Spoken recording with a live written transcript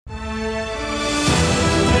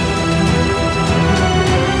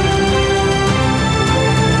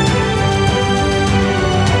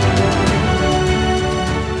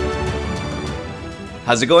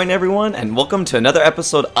How's it going, everyone? And welcome to another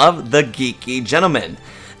episode of The Geeky Gentleman,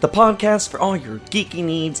 the podcast for all your geeky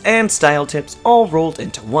needs and style tips, all rolled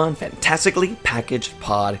into one fantastically packaged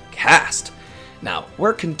podcast. Now,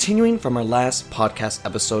 we're continuing from our last podcast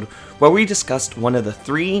episode where we discussed one of the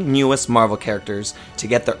three newest Marvel characters to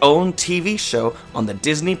get their own TV show on the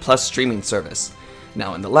Disney Plus streaming service.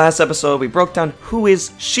 Now, in the last episode, we broke down who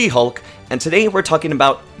is She-Hulk, and today we're talking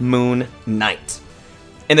about Moon Knight.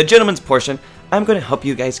 In the gentleman's portion, I'm going to help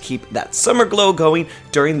you guys keep that summer glow going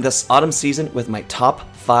during this autumn season with my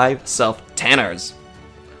top 5 self-tanners.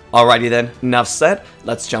 Alrighty then, enough said,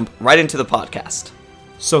 let's jump right into the podcast.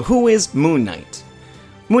 So who is Moon Knight?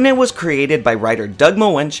 Moon Knight was created by writer Doug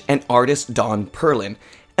Moench and artist Don Perlin,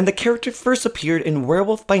 and the character first appeared in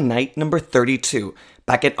Werewolf by Night number 32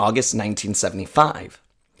 back in August 1975.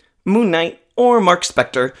 Moon Knight, or Mark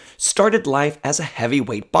Spector, started life as a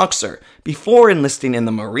heavyweight boxer before enlisting in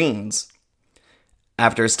the Marines.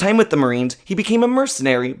 After his time with the Marines, he became a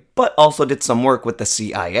mercenary, but also did some work with the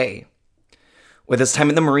CIA. With his time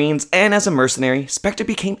in the Marines and as a mercenary, Spector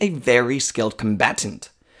became a very skilled combatant.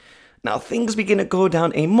 Now things begin to go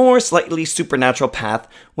down a more slightly supernatural path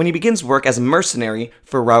when he begins work as a mercenary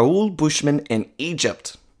for Raoul Bushman in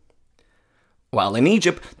Egypt. While in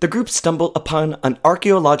Egypt, the group stumble upon an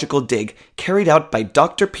archaeological dig carried out by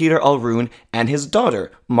Dr. Peter Alroon and his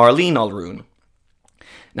daughter, Marlene Alroon.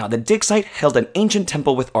 Now, the dig site held an ancient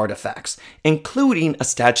temple with artifacts, including a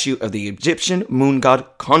statue of the Egyptian moon god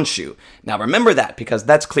Khonshu. Now, remember that, because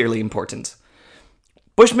that's clearly important.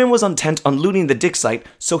 Bushman was intent on looting the dig site,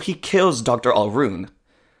 so he kills Dr. Alroon.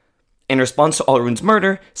 In response to Alroon's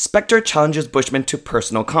murder, Spector challenges Bushman to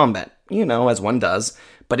personal combat, as one does,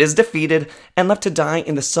 but is defeated and left to die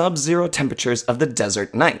in the sub-zero temperatures of the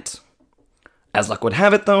desert night. As luck would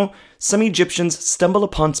have it, though, some Egyptians stumble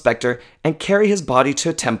upon Spector and carry his body to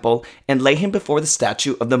a temple and lay him before the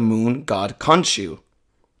statue of the moon god Khonshu.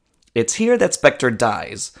 It's here that Spector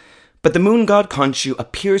dies, but the moon god Khonshu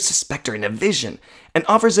appears to Spector in a vision and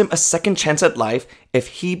offers him a second chance at life if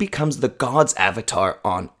he becomes the god's avatar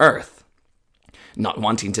on Earth. Not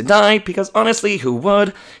wanting to die, because honestly, who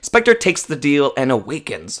would, Spector takes the deal and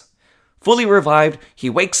awakens. Fully revived,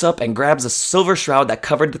 he wakes up and grabs a silver shroud that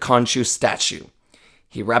covered the Khonshu statue.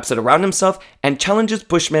 He wraps it around himself and challenges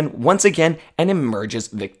Bushman once again and emerges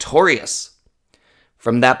victorious.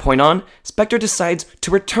 From that point on, Spector decides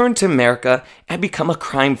to return to America and become a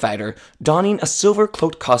crime fighter, donning a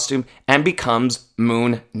silver-cloaked costume and becomes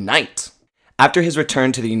Moon Knight. After his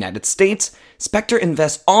return to the United States, Spector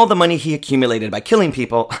invests all the money he accumulated by killing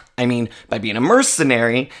people, by being a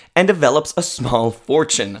mercenary, and develops a small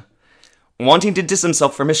fortune. Wanting to distance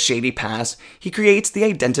himself from his shady past, he creates the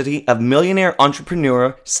identity of millionaire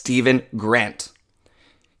entrepreneur Stephen Grant.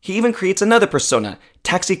 He even creates another persona,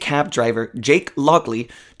 taxi cab driver Jake Logley,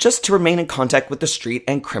 just to remain in contact with the street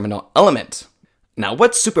and criminal element. Now,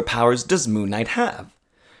 what superpowers does Moon Knight have?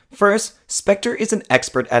 First, Spector is an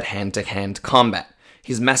expert at hand-to-hand combat.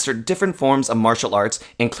 He's mastered different forms of martial arts,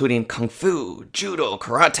 including Kung Fu, Judo,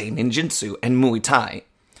 Karate, Ninjutsu, and Muay Thai.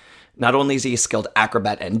 Not only is he a skilled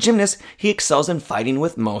acrobat and gymnast, he excels in fighting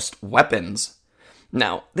with most weapons.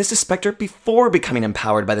 Now, this is Spector before becoming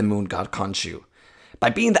empowered by the moon god Khonshu. By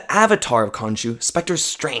being the avatar of Khonshu, Spector's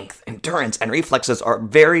strength, endurance, and reflexes are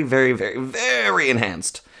very, very, very, very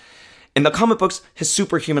enhanced. In the comic books, his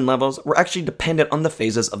superhuman levels were actually dependent on the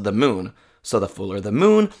phases of the moon, so the fuller the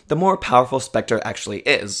moon, the more powerful Spector actually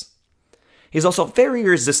is. He's also very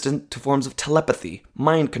resistant to forms of telepathy,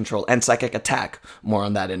 mind control, and psychic attack, more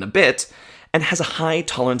on that in a bit, and has a high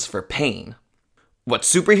tolerance for pain. What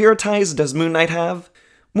superhero ties does Moon Knight have?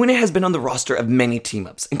 Moon Knight has been on the roster of many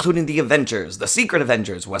team-ups, including the Avengers, the Secret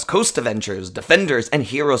Avengers, West Coast Avengers, Defenders, and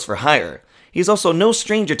Heroes for Hire. He's also no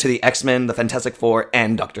stranger to the X-Men, the Fantastic Four,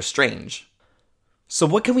 and Doctor Strange. So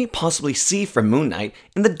what can we possibly see from Moon Knight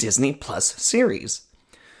in the Disney Plus series?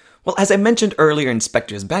 Well, as I mentioned earlier in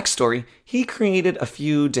Spector's backstory, he created a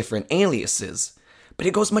few different aliases, but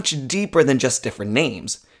it goes much deeper than just different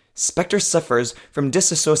names. Spector suffers from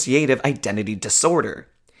dissociative identity disorder.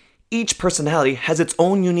 Each personality has its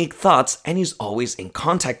own unique thoughts, and he's always in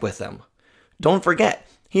contact with them. Don't forget,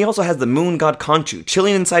 he also has the moon god Khonshu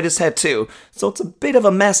chilling inside his head too, so it's a bit of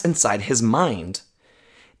a mess inside his mind.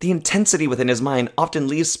 The intensity within his mind often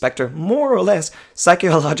leaves Spector more or less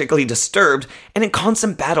psychologically disturbed and in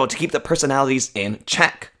constant battle to keep the personalities in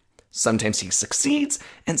check. Sometimes he succeeds,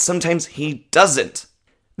 and sometimes he doesn't.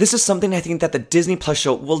 This is something I think that the Disney Plus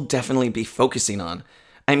show will definitely be focusing on.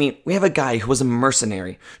 I mean, we have a guy who was a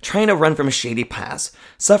mercenary, trying to run from a shady past,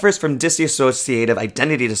 suffers from dissociative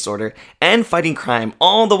identity disorder, and fighting crime,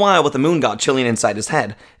 all the while with the moon god chilling inside his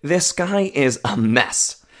head. This guy is a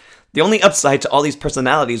mess. The only upside to all these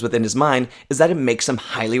personalities within his mind is that it makes him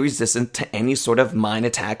highly resistant to any sort of mind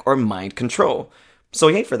attack or mind control. So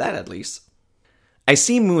yay for that, at least. I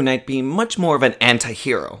see Moon Knight being much more of an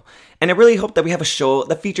anti-hero, and I really hope that we have a show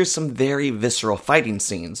that features some very visceral fighting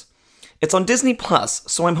scenes. It's on Disney+,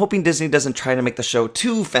 so I'm hoping Disney doesn't try to make the show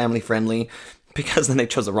too family-friendly, because then they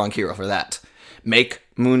chose the wrong hero for that. Make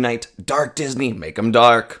Moon Knight dark, Disney, make him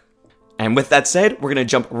dark. And with that said, we're going to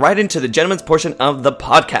jump right into the gentleman's portion of the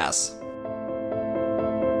podcast.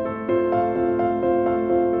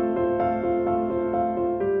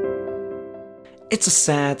 It's a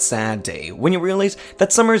sad, sad day when you realize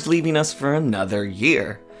that summer is leaving us for another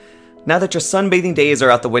year. Now that your sunbathing days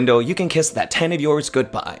are out the window, you can kiss that tan of yours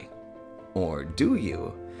goodbye. Or do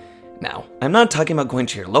you? Now, I'm not talking about going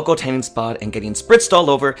to your local tanning spot and getting spritzed all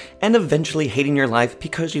over and eventually hating your life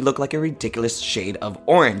because you look like a ridiculous shade of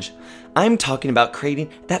orange. I'm talking about creating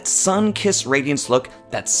that sun-kissed radiance look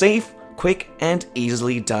that's safe, quick, and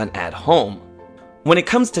easily done at home. When it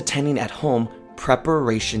comes to tanning at home,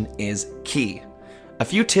 preparation is key. A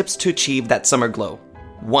few tips to achieve that summer glow.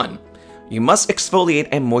 1. You must exfoliate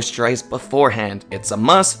and moisturize beforehand. It's a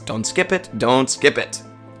must. Don't skip it. Don't skip it.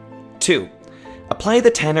 2. Apply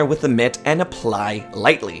the tanner with the mitt and apply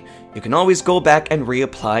lightly. You can always go back and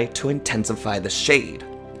reapply to intensify the shade.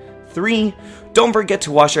 3. Don't forget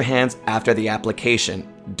to wash your hands after the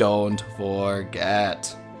application. Don't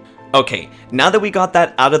forget. Okay, now that we got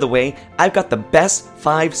that out of the way, I've got the best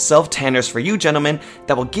 5 self-tanners for you gentlemen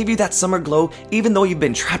that will give you that summer glow even though you've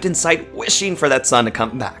been trapped inside wishing for that sun to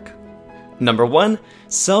come back. Number 1,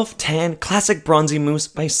 Self-Tan Classic Bronzy Mousse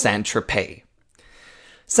by Saint Tropez.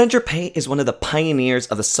 Saint Tropez is one of the pioneers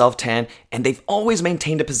of the self-tan, and they've always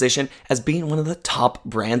maintained a position as being one of the top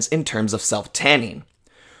brands in terms of self-tanning.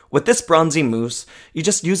 With this bronzy mousse, you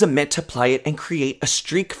just use a mitt to apply it and create a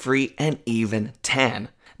streak-free and even tan.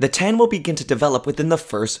 The tan will begin to develop within the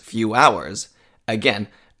first few hours. Again,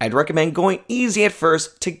 I'd recommend going easy at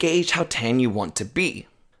first to gauge how tan you want to be.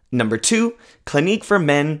 Number 2, Clinique for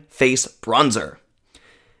Men Face Bronzer.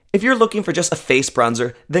 If you're looking for just a face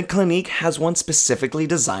bronzer, then Clinique has one specifically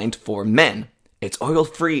designed for men. It's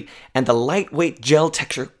oil-free, and the lightweight gel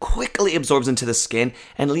texture quickly absorbs into the skin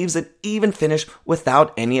and leaves an even finish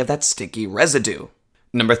without any of that sticky residue.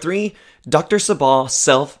 Number 3, Dr. Sabal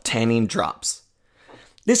Self-Tanning Drops.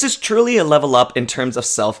 This is truly a level up in terms of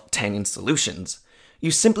self-tanning solutions.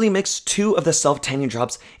 You simply mix 2 of the self-tanning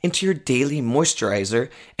drops into your daily moisturizer,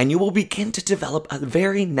 and you will begin to develop a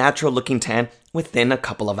very natural looking tan within a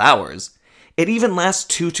couple of hours. It even lasts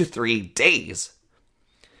 2 to 3 days.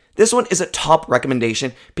 This one is a top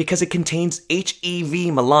recommendation because it contains HEV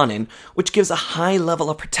melanin, which gives a high level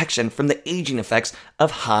of protection from the aging effects of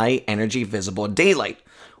high energy visible daylight,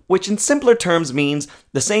 which in simpler terms means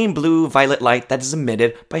the same blue-violet light that is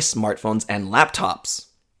emitted by smartphones and laptops.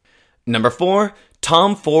 Number 4,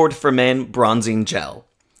 Tom Ford for Men Bronzing Gel.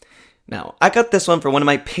 Now, I got this one for one of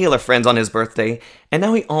my paler friends on his birthday, and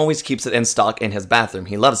now he always keeps it in stock in his bathroom.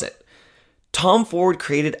 He loves it. Tom Ford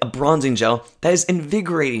created a bronzing gel that is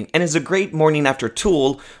invigorating and is a great morning after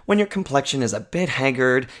tool when your complexion is a bit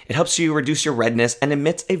haggard. It helps you reduce your redness and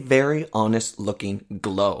emits a very honest looking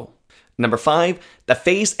glow. Number 5, the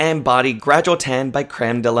Face and Body Gradual Tan by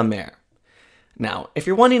Crème de la Mer. Now, if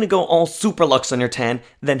you're wanting to go all super luxe on your tan,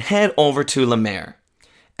 then head over to La Mer.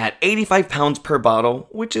 At 85 pounds per bottle,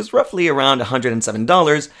 which is roughly around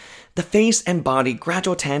 $107, the Face and Body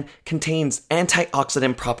Gradual Tan contains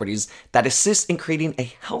antioxidant properties that assist in creating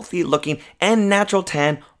a healthy looking and natural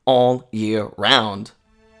tan all year round.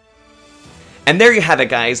 And there you have it,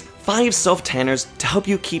 guys, 5 self-tanners to help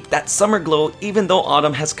you keep that summer glow even though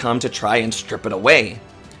autumn has come to try and strip it away.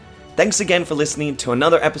 Thanks again for listening to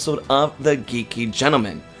another episode of The Geeky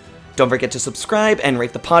Gentleman. Don't forget to subscribe and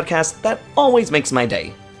rate the podcast. That always makes my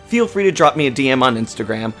day. Feel free to drop me a DM on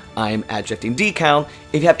Instagram. I'm @DriftingDecal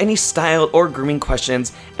if you have any style or grooming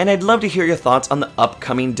questions, and I'd love to hear your thoughts on the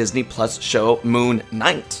upcoming Disney Plus show Moon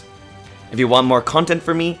Knight. If you want more content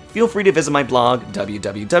from me, feel free to visit my blog,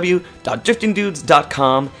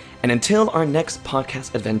 www.driftingdudes.com, and until our next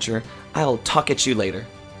podcast adventure, I'll talk at you later.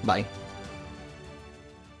 Bye.